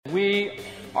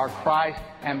are Christ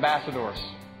ambassadors.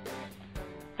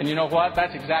 And you know what?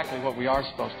 That's exactly what we are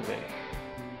supposed to be.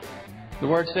 The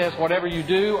Word says, whatever you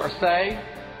do or say,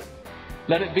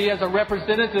 let it be as a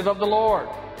representative of the Lord.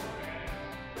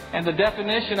 And the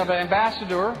definition of an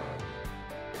ambassador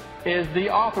is the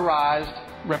authorized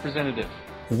representative.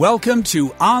 Welcome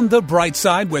to On the Bright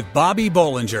Side with Bobby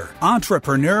Bollinger,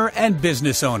 entrepreneur and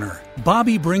business owner.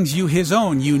 Bobby brings you his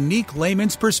own unique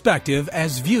layman's perspective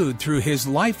as viewed through his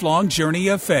lifelong journey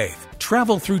of faith.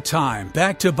 Travel through time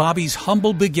back to Bobby's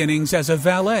humble beginnings as a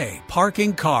valet,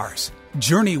 parking cars.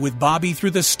 Journey with Bobby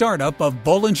through the startup of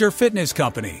Bollinger Fitness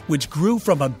Company, which grew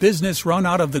from a business run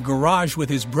out of the garage with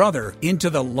his brother into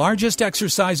the largest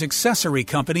exercise accessory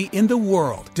company in the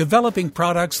world, developing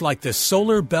products like the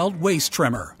Solar Belt Waist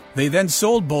Trimmer. They then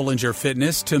sold Bollinger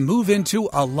Fitness to move into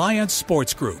Alliance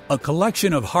Sports Group, a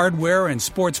collection of hardware and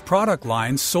sports product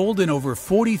lines sold in over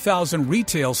 40,000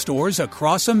 retail stores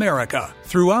across America.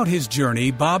 Throughout his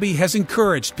journey, Bobby has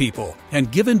encouraged people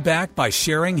and given back by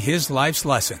sharing his life's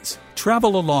lessons.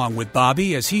 Travel along with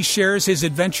Bobby as he shares his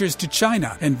adventures to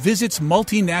China and visits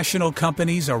multinational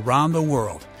companies around the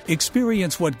world.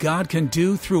 Experience what God can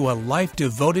do through a life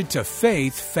devoted to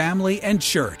faith, family, and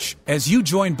church. As you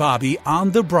join Bobby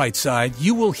on the bright side,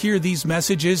 you will hear these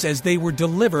messages as they were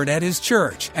delivered at his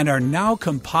church and are now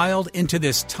compiled into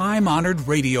this time-honored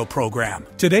radio program.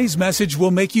 Today's message will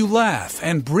make you laugh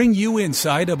and bring you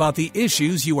insight about the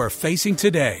issues you are facing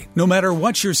today. No matter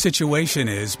what your situation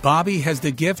is, Bobby has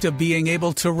the gift of being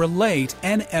able to relate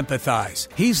and empathize.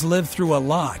 He's lived through a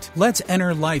lot. Let's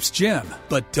enter life's gym,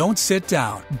 but don't sit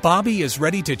down. Bobby is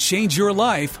ready to change your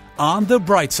life on the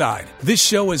bright side. This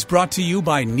show is brought to you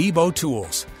by Nebo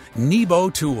Tools. Nebo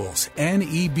Tools,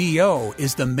 N-E-B-O,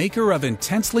 is the maker of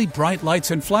intensely bright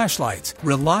lights and flashlights,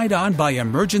 relied on by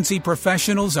emergency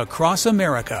professionals across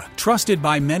America, trusted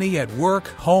by many at work,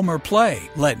 home, or play.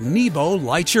 Let Nebo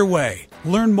light your way.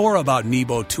 Learn more about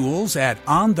Nebo Tools at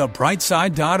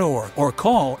onthebrightside.org or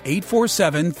call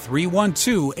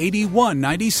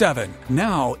 847-312-8197.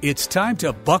 Now it's time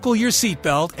to buckle your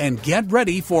seatbelt and get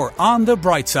ready for On the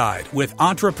Bright Side with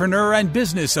entrepreneur and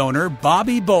business owner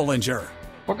Bobby Bollinger.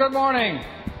 Well, good morning.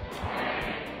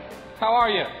 How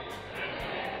are you?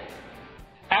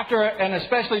 After an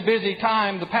especially busy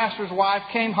time, the pastor's wife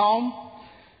came home.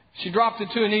 She dropped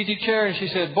into an easy chair and she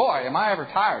said, "Boy, am I ever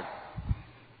tired."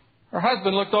 Her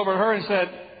husband looked over at her and said,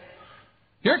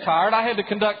 "You're tired. I had to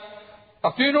conduct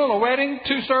a funeral, a wedding,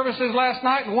 2 services last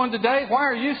night and 1 today. Why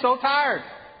are you so tired?"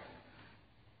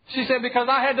 She said, "Because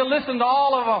I had to listen to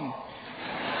all of them."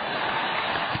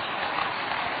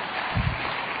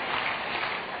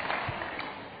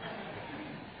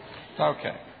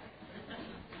 Okay.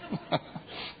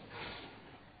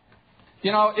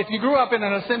 You know, if you grew up in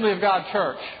an Assembly of God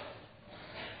church,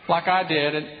 like I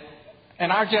did,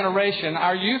 and our generation,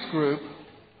 our youth group,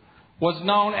 was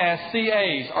known as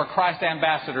CAs, or Christ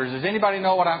Ambassadors. Does anybody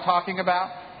know what I'm talking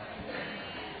about?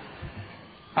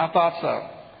 I thought so.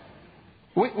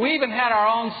 We even had our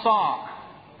own song.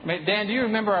 Dan, do you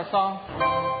remember our song?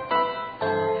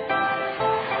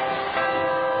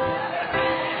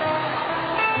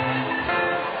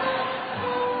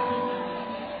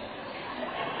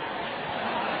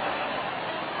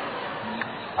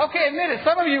 Okay, admit it.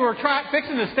 Some of you were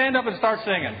fixing to stand up and start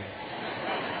singing.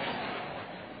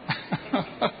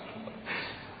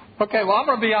 Okay, well, I'm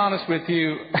going to be honest with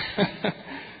you.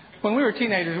 When we were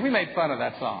teenagers, we made fun of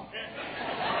that song.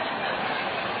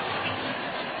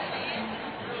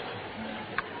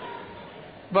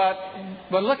 But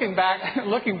looking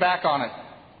back on it,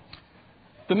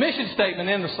 the mission statement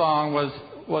in the song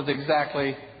was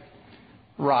exactly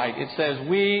right. It says,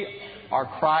 "We are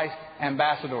Christ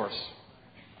ambassadors."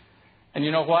 And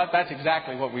you know what? That's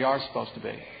exactly what we are supposed to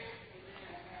be.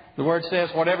 The Word says,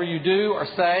 whatever you do or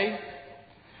say,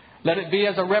 let it be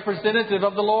as a representative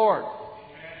of the Lord.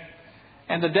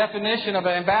 And the definition of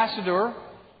an ambassador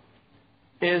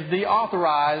is the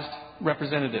authorized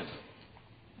representative.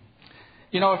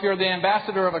 You know, if you're the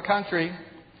ambassador of a country,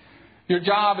 your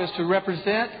job is to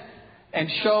represent and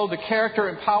show the character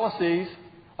and policies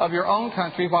of your own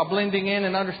country while blending in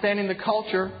and understanding the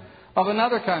culture of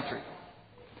another country.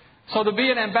 So to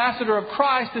be an ambassador of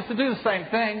Christ is to do the same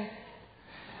thing.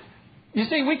 You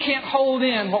see, we can't hold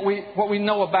in what we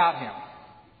know about Him.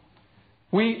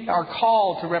 We are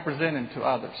called to represent Him to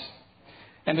others.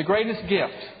 And the greatest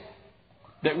gift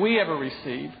that we ever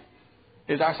receive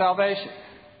is our salvation.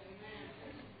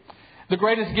 The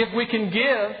greatest gift we can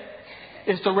give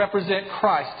is to represent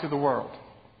Christ to the world.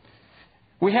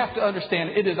 We have to understand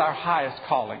it is our highest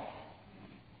calling.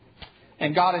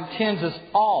 And God intends us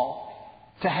all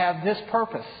to have this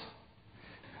purpose.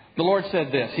 The Lord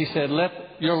said this. He said, let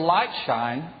your light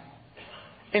shine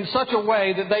in such a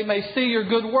way that they may see your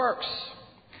good works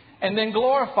and then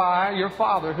glorify your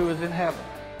Father who is in heaven.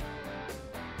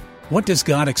 What does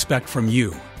God expect from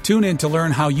you? Tune in to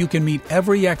learn how you can meet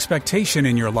every expectation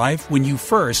in your life when you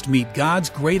first meet God's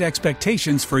great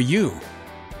expectations for you.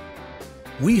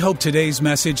 We hope today's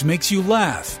message makes you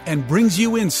laugh and brings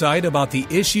you insight about the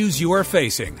issues you are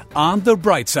facing. On the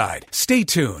bright side, stay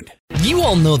tuned. You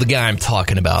all know the guy I'm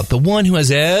talking about, the one who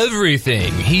has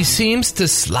everything. He seems to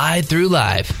slide through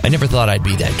life. I never thought I'd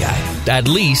be that guy. At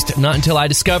least, not until I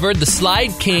discovered the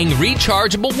Slide King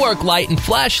rechargeable work light and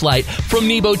flashlight from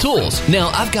Nebo Tools.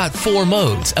 Now, I've got 4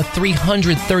 modes, a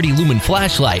 330 lumen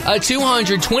flashlight, a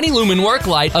 220 lumen work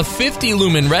light, a 50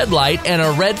 lumen red light, and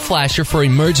a red flasher for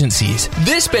emergencies.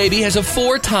 This baby has a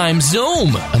 4x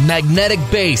zoom, a magnetic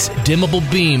base,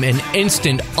 dimmable beam, and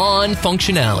instant on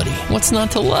functionality. What's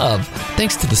not to love?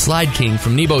 Thanks to the Slide King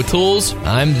from Nebo Tools,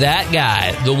 I'm that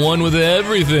guy, the one with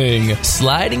everything,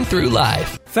 sliding through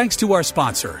life. Thanks to our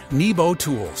sponsor, Nebo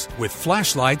Tools, with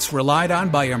flashlights relied on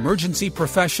by emergency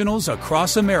professionals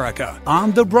across America.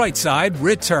 On the Bright Side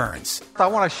returns. I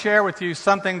want to share with you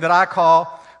something that I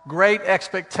call great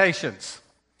expectations.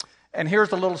 And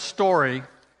here's a little story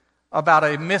about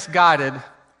a misguided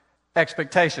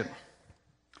expectation.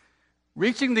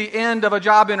 Reaching the end of a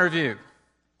job interview,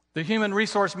 the human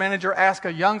resource manager asked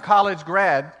a young college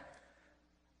grad,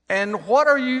 and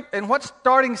what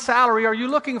starting salary are you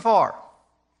looking for?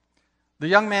 The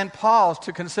young man paused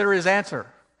to consider his answer.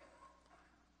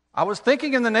 I was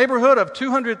thinking in the neighborhood of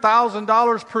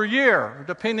 $200,000 per year,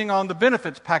 depending on the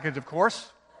benefits package, of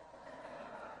course.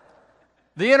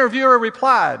 The interviewer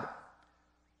replied,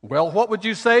 well, what would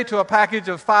you say to a package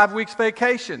of 5 weeks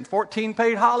vacation, 14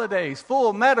 paid holidays,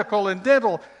 full medical and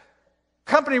dental,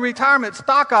 company retirement,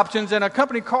 stock options, and a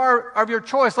company car of your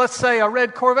choice, let's say a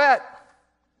red Corvette?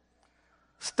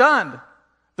 Stunned,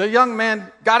 the young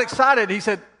man got excited. He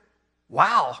said,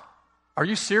 wow, are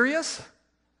you serious?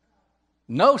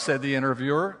 No, said the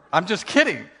interviewer, I'm just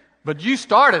kidding, but you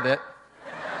started it.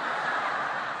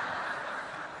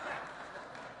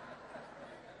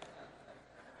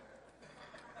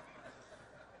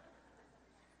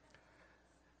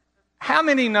 How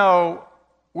many know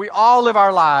we all live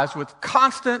our lives with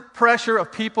constant pressure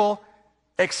of people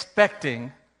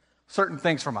expecting certain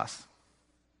things from us?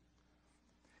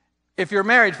 If you're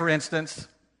married, for instance,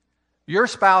 your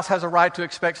spouse has a right to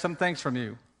expect some things from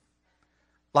you,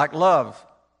 like love,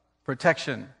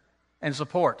 protection, and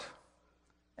support,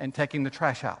 and taking the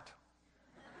trash out.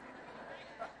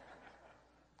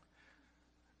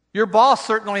 Your boss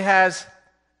certainly has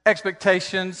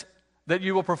expectations that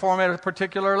you will perform at a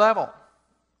particular level.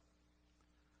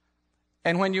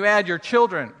 And when you add your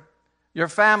children, your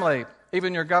family,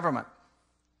 even your government,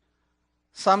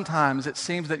 sometimes it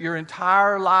seems that your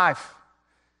entire life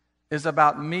is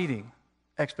about meeting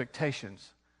expectations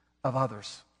of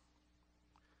others.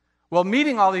 Well,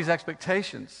 meeting all these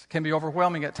expectations can be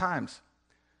overwhelming at times,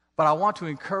 but I want to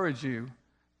encourage you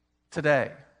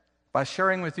today by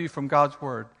sharing with you from God's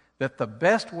Word that the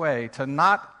best way to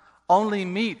not only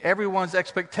meet everyone's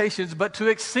expectations, but to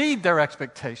exceed their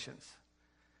expectations,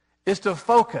 is to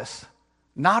focus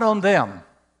not on them,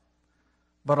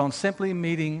 but on simply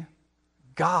meeting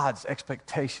God's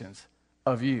expectations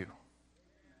of you.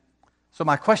 So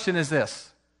my question is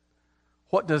this: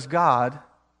 what does God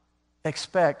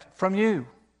expect from you?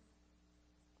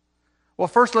 Well,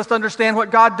 first let's understand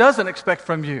what God doesn't expect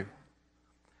from you.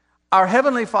 Our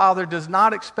Heavenly Father does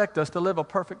not expect us to live a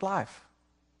perfect life.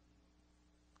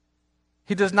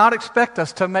 He does not expect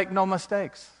us to make no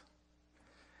mistakes.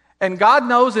 And God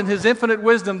knows in His infinite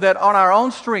wisdom that on our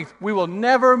own strength, we will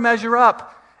never measure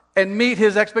up and meet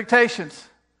His expectations.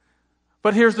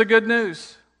 But here's the good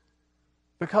news.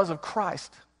 Because of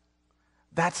Christ,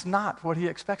 that's not what He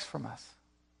expects from us.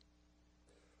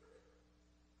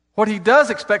 What He does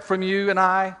expect from you and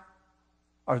I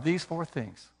are these 4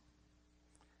 things.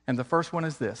 And the first one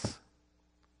is this: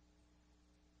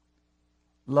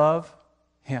 love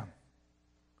Him.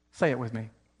 Say it with me.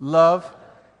 Love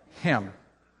Him.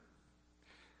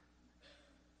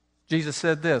 Jesus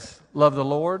said this: love the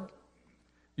Lord,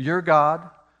 your God,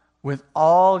 with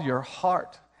all your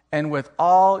heart, and with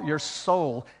all your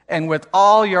soul, and with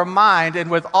all your mind, and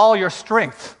with all your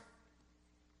strength.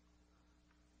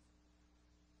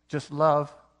 Just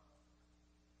love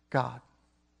God.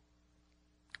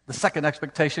 The second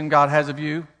expectation God has of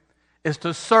you is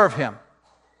to serve Him.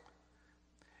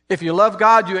 If you love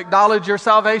God, you acknowledge your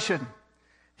salvation,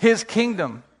 His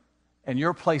kingdom, and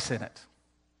your place in it.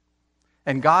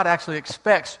 And God actually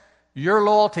expects your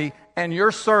loyalty and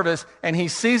your service, and he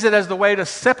sees it as the way to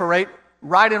separate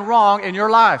right and wrong in your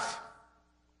life.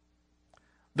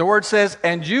 The word says,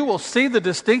 and you will see the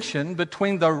distinction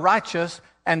between the righteous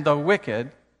and the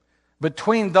wicked,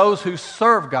 between those who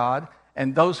serve God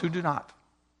and those who do not.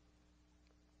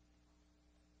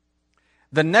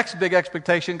 The next big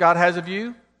expectation God has of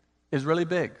you is really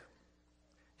big.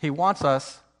 He wants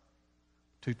us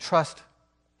to trust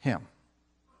him.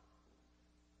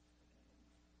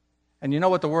 And you know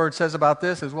what the word says about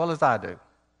this as well as I do?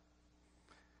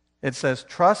 It says,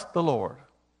 trust the Lord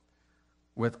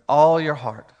with all your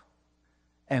heart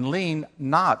and lean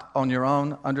not on your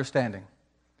own understanding.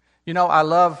 You know, I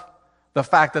love the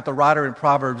fact that the writer in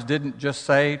Proverbs didn't just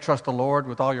say, trust the Lord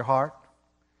with all your heart.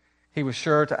 He was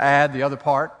sure to add the other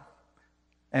part,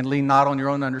 and lean not on your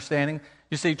own understanding.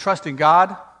 You see, trusting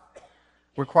God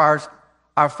requires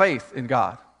our faith in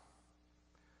God,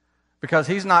 because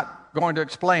he's not going to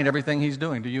explain everything he's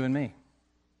doing to you and me.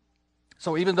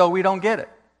 So even though we don't get it,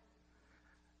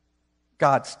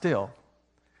 God still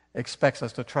expects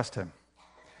us to trust him.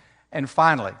 And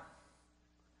finally,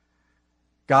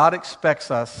 God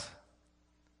expects us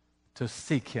to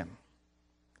seek him.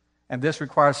 And this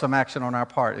requires some action on our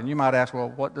part. And you might ask, well,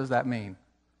 what does that mean?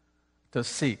 To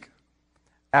seek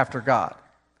after God.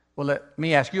 Well, let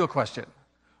me ask you a question.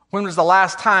 When was the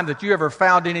last time that you ever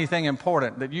found anything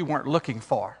important that you weren't looking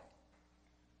for?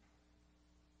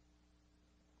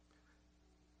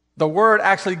 The word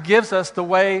actually gives us the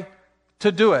way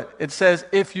to do it. It says,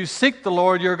 if you seek the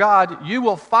Lord your God, you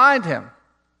will find him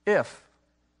if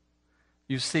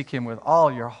you seek him with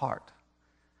all your heart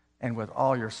and with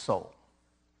all your soul.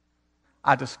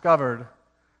 I discovered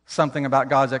something about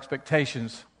God's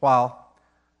expectations while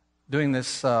doing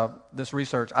this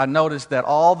research. I noticed that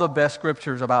all the best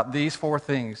scriptures about these four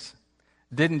things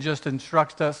didn't just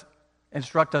instruct us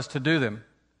to do them,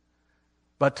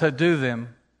 but to do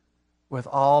them with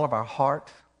all of our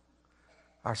heart,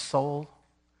 our soul,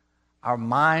 our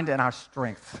mind, and our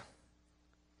strength.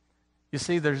 You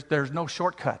see, there's no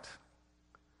shortcut.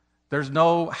 There's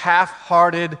no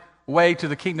half-hearted way to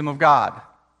the kingdom of God.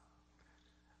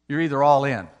 You're either all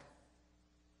in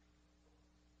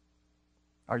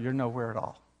or you're nowhere at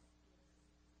all.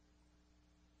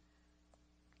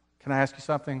 Can I ask you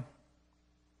something?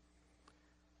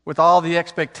 With all the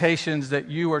expectations that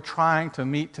you are trying to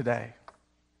meet today,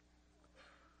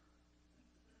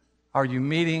 are you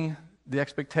meeting the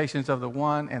expectations of the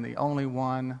one and the only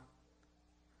one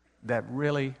that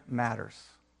really matters?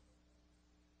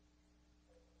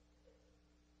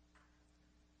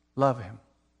 Love him.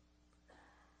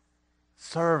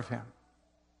 Serve him.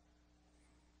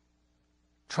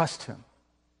 Trust him.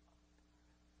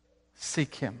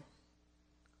 Seek him.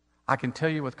 I can tell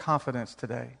you with confidence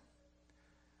today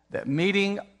that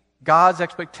meeting God's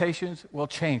expectations will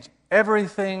change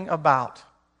everything about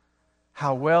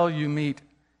how well you meet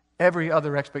every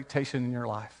other expectation in your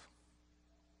life.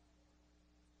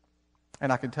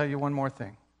 And I can tell you one more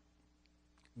thing.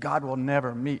 God will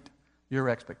never meet your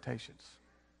expectations,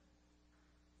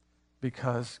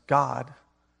 because God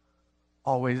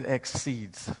always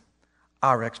exceeds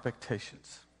our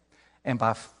expectations. And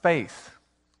by faith,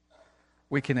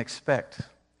 we can expect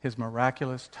his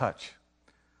miraculous touch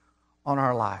on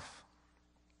our life.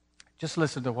 Just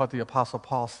listen to what the Apostle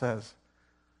Paul says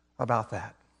about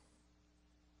that.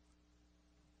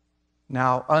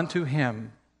 Now unto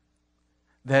him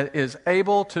that is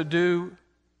able to do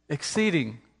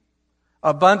exceeding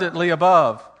abundantly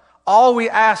above all we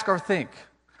ask or think,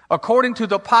 according to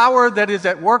the power that is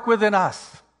at work within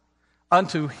us,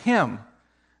 unto him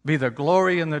be the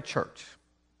glory in the church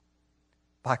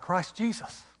by Christ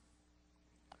Jesus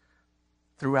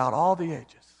throughout all the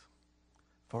ages,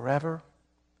 forever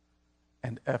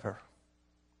and ever.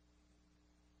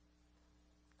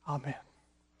 Amen.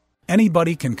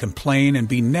 Anybody can complain and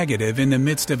be negative in the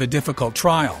midst of a difficult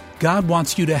trial. God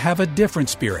wants you to have a different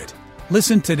spirit.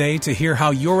 Listen today to hear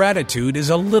how your attitude is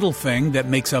a little thing that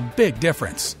makes a big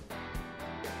difference.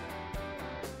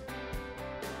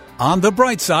 On the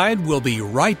Bright Side, we'll be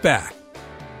right back.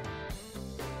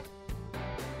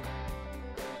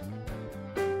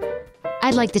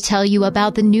 I'd like to tell you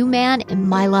about the new man in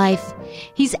my life.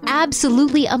 He's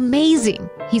absolutely amazing.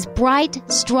 He's bright,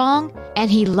 strong, and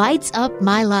he lights up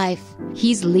my life.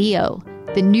 He's Leo,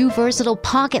 the new versatile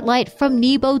pocket light from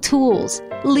Nebo Tools.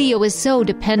 Leo is so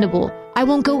dependable. I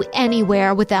won't go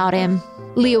anywhere without him.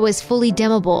 Leo is fully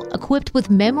dimmable, equipped with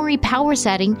memory power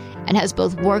setting, and has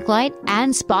both work light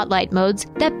and spotlight modes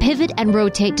that pivot and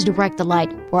rotate to direct the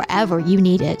light wherever you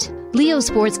need it. Leo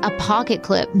sports a pocket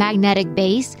clip, magnetic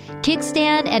base,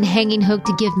 kickstand, and hanging hook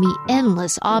to give me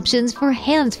endless options for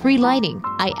hands-free lighting.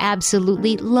 I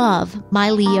absolutely love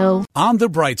my Leo. On the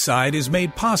Bright Side is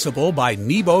made possible by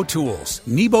Nebo Tools.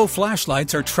 Nebo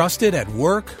flashlights are trusted at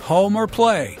work, home, or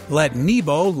play. Let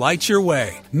Nebo light your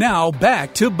way. Now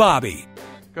back to Bobby.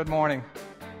 Good morning.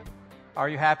 Are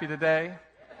you happy today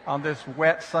on this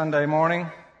wet Sunday morning?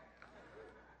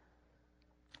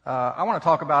 I want to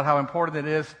talk about how important it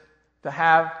is to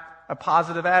have a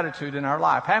positive attitude in our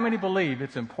life. How many believe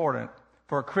it's important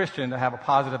for a Christian to have a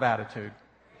positive attitude?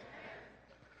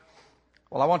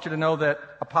 Well, I want you to know that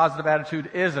a positive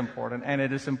attitude is important, and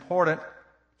it is important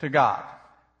to God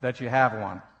that you have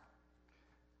one.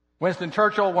 Winston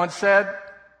Churchill once said,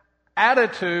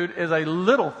 "Attitude is a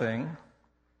little thing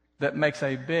that makes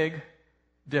a big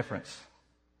difference."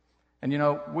 And you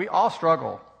know, we all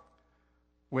struggle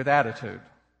with attitude.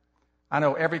 I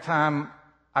know every time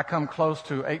I come close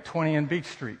to 820 and Beach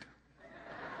Street,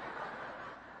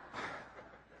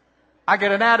 I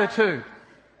get an attitude.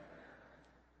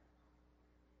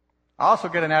 I also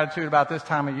get an attitude about this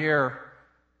time of year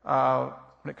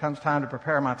when it comes time to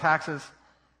prepare my taxes.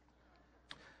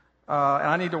 And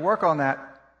I need to work on that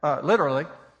literally.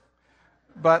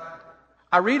 But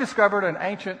I rediscovered an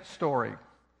ancient story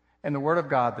in the Word of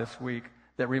God this week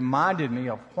that reminded me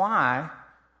of why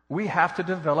we have to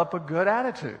develop a good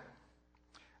attitude.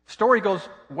 The story goes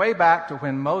way back to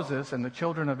when Moses and the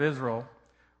children of Israel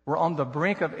were on the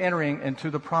brink of entering into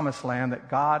the promised land that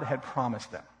God had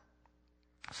promised them.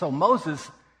 So Moses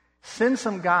sends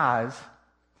some guys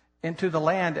into the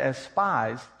land as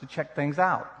spies to check things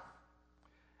out.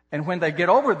 And when they get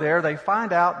over there, they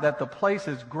find out that the place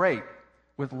is great,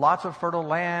 with lots of fertile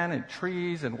land and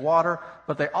trees and water,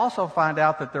 but they also find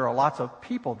out that there are lots of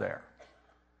people there.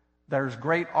 There's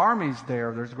great armies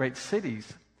there, there's great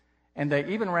cities, and they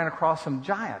even ran across some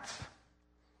giants,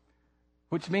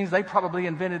 which means they probably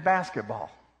invented basketball.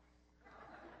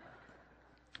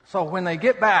 So when they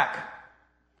get back,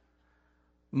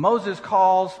 Moses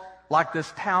calls like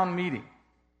this town meeting,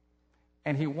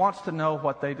 and he wants to know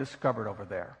what they discovered over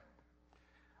there.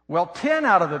 Well, 10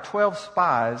 out of the 12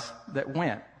 spies that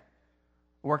went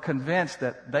were convinced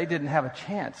that they didn't have a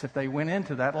chance if they went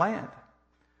into that land.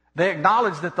 They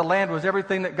acknowledged that the land was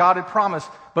everything that God had promised,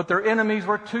 but their enemies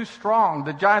were too strong.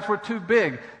 The giants were too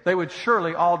big. They would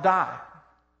surely all die.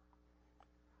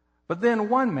 But then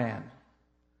one man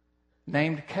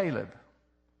named Caleb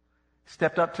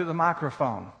stepped up to the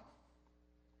microphone.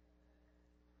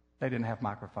 They didn't have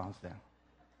microphones then.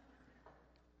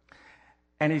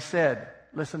 And he said,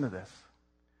 listen to this.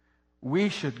 We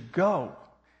should go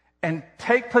and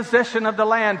take possession of the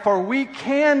land, for we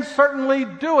can certainly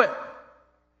do it.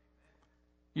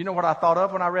 You know what I thought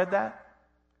of when I read that?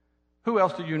 Who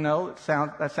else do you know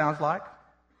that sounds like?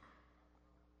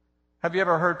 Have you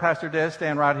ever heard Pastor Des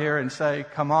stand right here and say,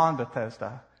 "Come on,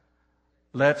 Bethesda,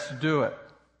 let's do it"?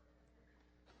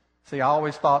 See, I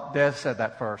always thought Des said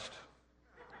that first.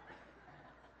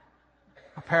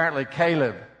 Apparently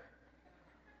Caleb,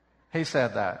 he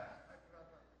said that.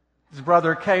 His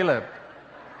brother Caleb.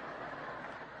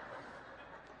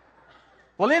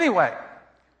 Well, anyway,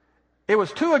 it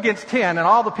was 2 against 10, and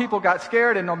all the people got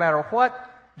scared, and no matter what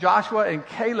Joshua and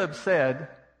Caleb said,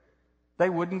 they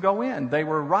wouldn't go in. They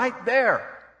were right there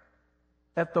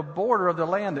at the border of the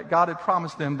land that God had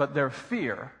promised them, but their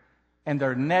fear and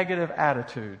their negative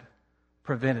attitude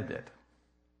prevented it.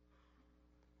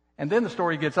 And then the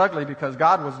story gets ugly because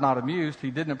God was not amused.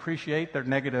 He didn't appreciate their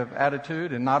negative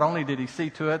attitude, and not only did he see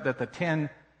to it that the 10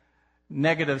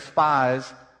 negative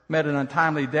spies met an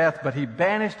untimely death, but he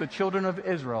banished the children of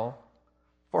Israel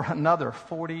for another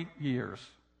 40 years.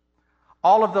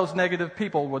 All of those negative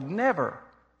people would never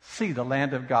see the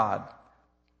land of God,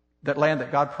 that land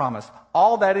that God promised.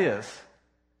 All that is,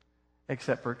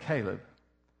 except for Caleb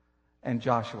and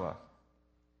Joshua.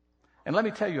 And let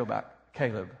me tell you about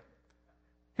Caleb.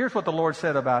 Here's what the Lord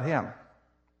said about him.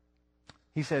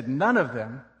 He said, "None of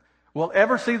them will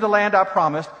ever see the land I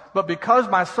promised, but because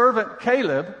my servant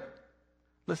Caleb,"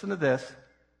 listen to this,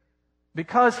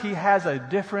 "because he has a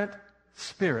different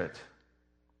spirit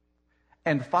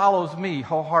and follows me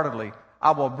wholeheartedly,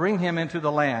 I will bring him into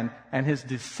the land, and his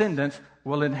descendants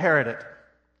will inherit it."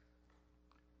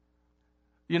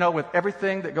 You know, with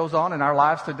everything that goes on in our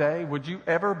lives today, would you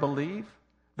ever believe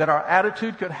that our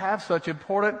attitude could have such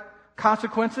important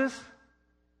consequences?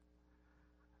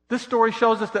 This story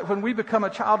shows us that when we become a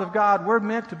child of God, we're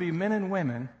meant to be men and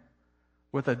women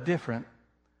with a different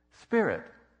spirit.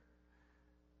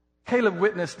 Caleb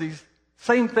witnessed these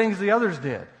same things the others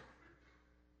did.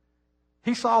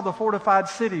 He saw the fortified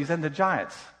cities and the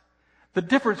giants. The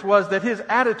difference was that his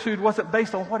attitude wasn't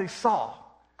based on what he saw.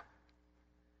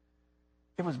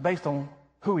 It was based on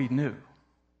who he knew.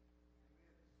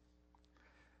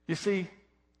 You see,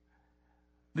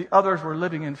 the others were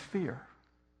living in fear,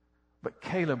 but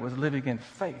Caleb was living in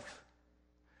faith.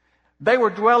 They were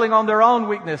dwelling on their own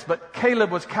weakness, but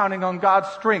Caleb was counting on God's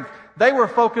strength. They were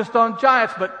focused on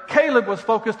giants, but Caleb was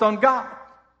focused on God.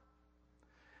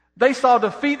 They saw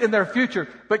defeat in their future,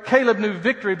 but Caleb knew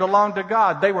victory belonged to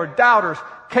God. They were doubters.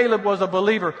 Caleb was a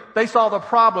believer. They saw the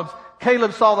problems.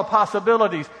 Caleb saw the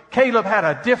possibilities. Caleb had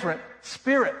a different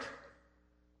spirit.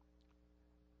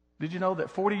 Did you know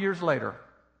that 40 years later,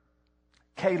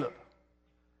 Caleb,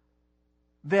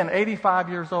 then 85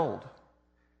 years old,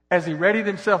 as he readied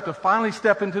himself to finally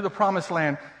step into the promised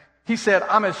land, he said,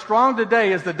 I'm as strong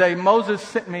today as the day Moses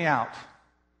sent me out.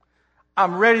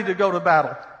 I'm ready to go to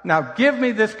battle. Now give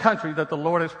me this country that the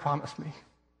Lord has promised me.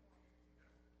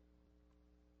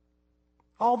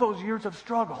 All those years of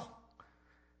struggle,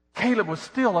 Caleb was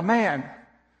still a man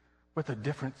with a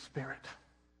different spirit.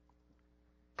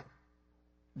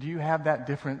 Do you have that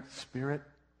different spirit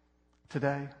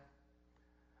today?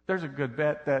 There's a good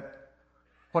bet that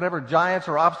whatever giants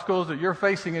or obstacles that you're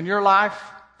facing in your life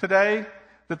today,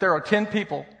 that there are 10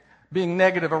 people being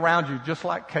negative around you, just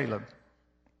like Caleb.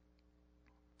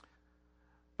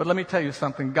 But let me tell you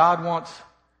something. God wants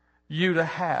you to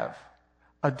have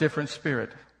a different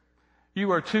spirit.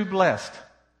 You are too blessed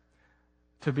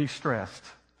to be stressed.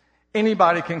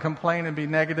 Anybody can complain and be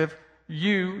negative.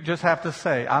 You just have to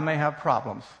say, I may have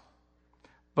problems,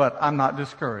 but I'm not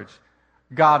discouraged.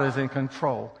 God is in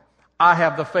control. I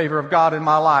have the favor of God in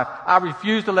my life. I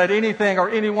refuse to let anything or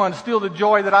anyone steal the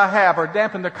joy that I have or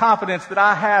dampen the confidence that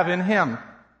I have in Him.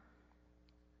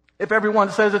 If everyone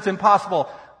says it's impossible,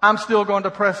 I'm still going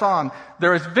to press on.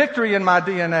 There is victory in my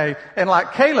DNA. And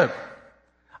like Caleb,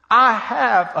 I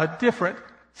have a different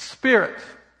spirit.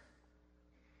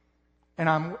 And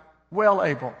I'm well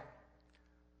able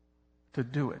to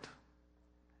do it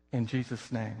in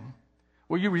Jesus' name.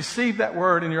 Will you receive that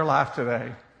word in your life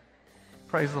today?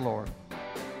 Praise the Lord.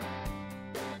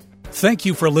 Thank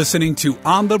you for listening to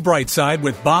On the Bright Side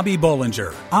with Bobby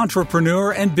Bollinger,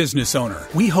 entrepreneur and business owner.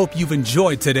 We hope you've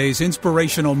enjoyed today's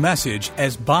inspirational message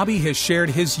as Bobby has shared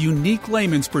his unique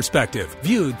layman's perspective,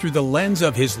 viewed through the lens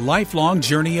of his lifelong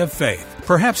journey of faith.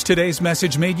 Perhaps today's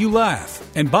message made you laugh,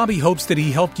 and Bobby hopes that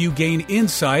he helped you gain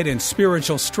insight and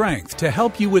spiritual strength to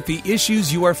help you with the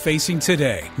issues you are facing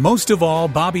today. Most of all,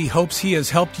 Bobby hopes he has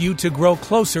helped you to grow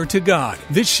closer to God.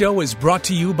 This show is brought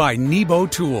to you by Nebo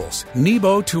Tools.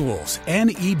 Nebo Tools,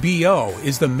 Nebo,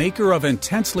 is the maker of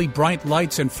intensely bright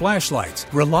lights and flashlights,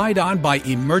 relied on by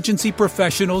emergency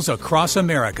professionals across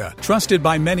America. Trusted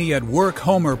by many at work,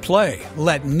 home, or play.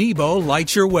 Let Nebo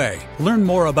light your way. Learn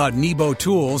more about Nebo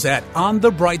Tools at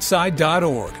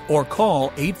onthebrightside.org or call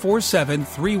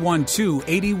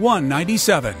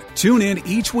 847-312-8197. Tune in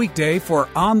each weekday for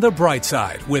On the Bright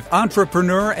Side with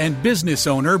entrepreneur and business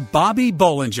owner Bobby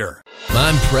Bollinger.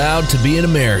 I'm proud to be an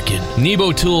American.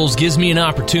 Nebo Tools gives me an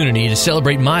opportunity to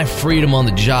celebrate my freedom on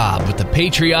the job with the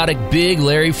patriotic Big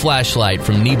Larry flashlight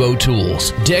from Nebo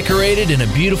Tools. Decorated in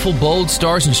a beautiful bold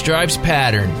stars and stripes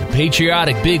pattern, the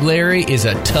patriotic Big Larry is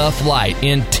a tough light,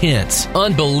 intense,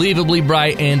 unbelievably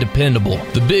bright, and dependable.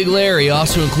 The Big Larry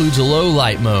also includes a low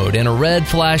light mode and a red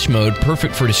flash mode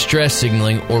perfect for distress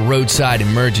signaling or roadside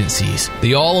emergencies.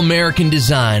 The all-American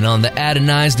design on the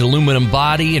anodized aluminum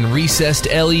body and recessed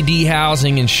LED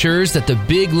housing ensures that the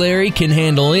Big Larry can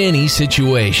handle any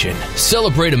situation.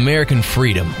 Celebrate American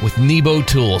freedom with Nebo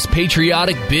Tools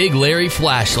patriotic Big Larry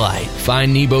flashlight.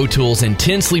 Find Nebo Tools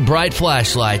intensely bright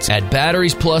flashlights at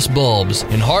Batteries Plus Bulbs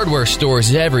and hardware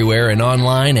stores everywhere and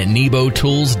online at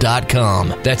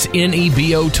nebotools.com. That's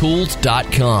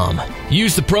nebotools.com.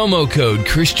 Use the promo code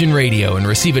Christian Radio and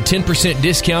receive a 10%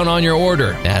 discount on your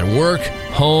order at work,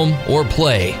 home, or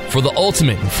play for the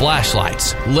ultimate in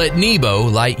flashlights. Let Nebo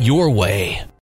light your way.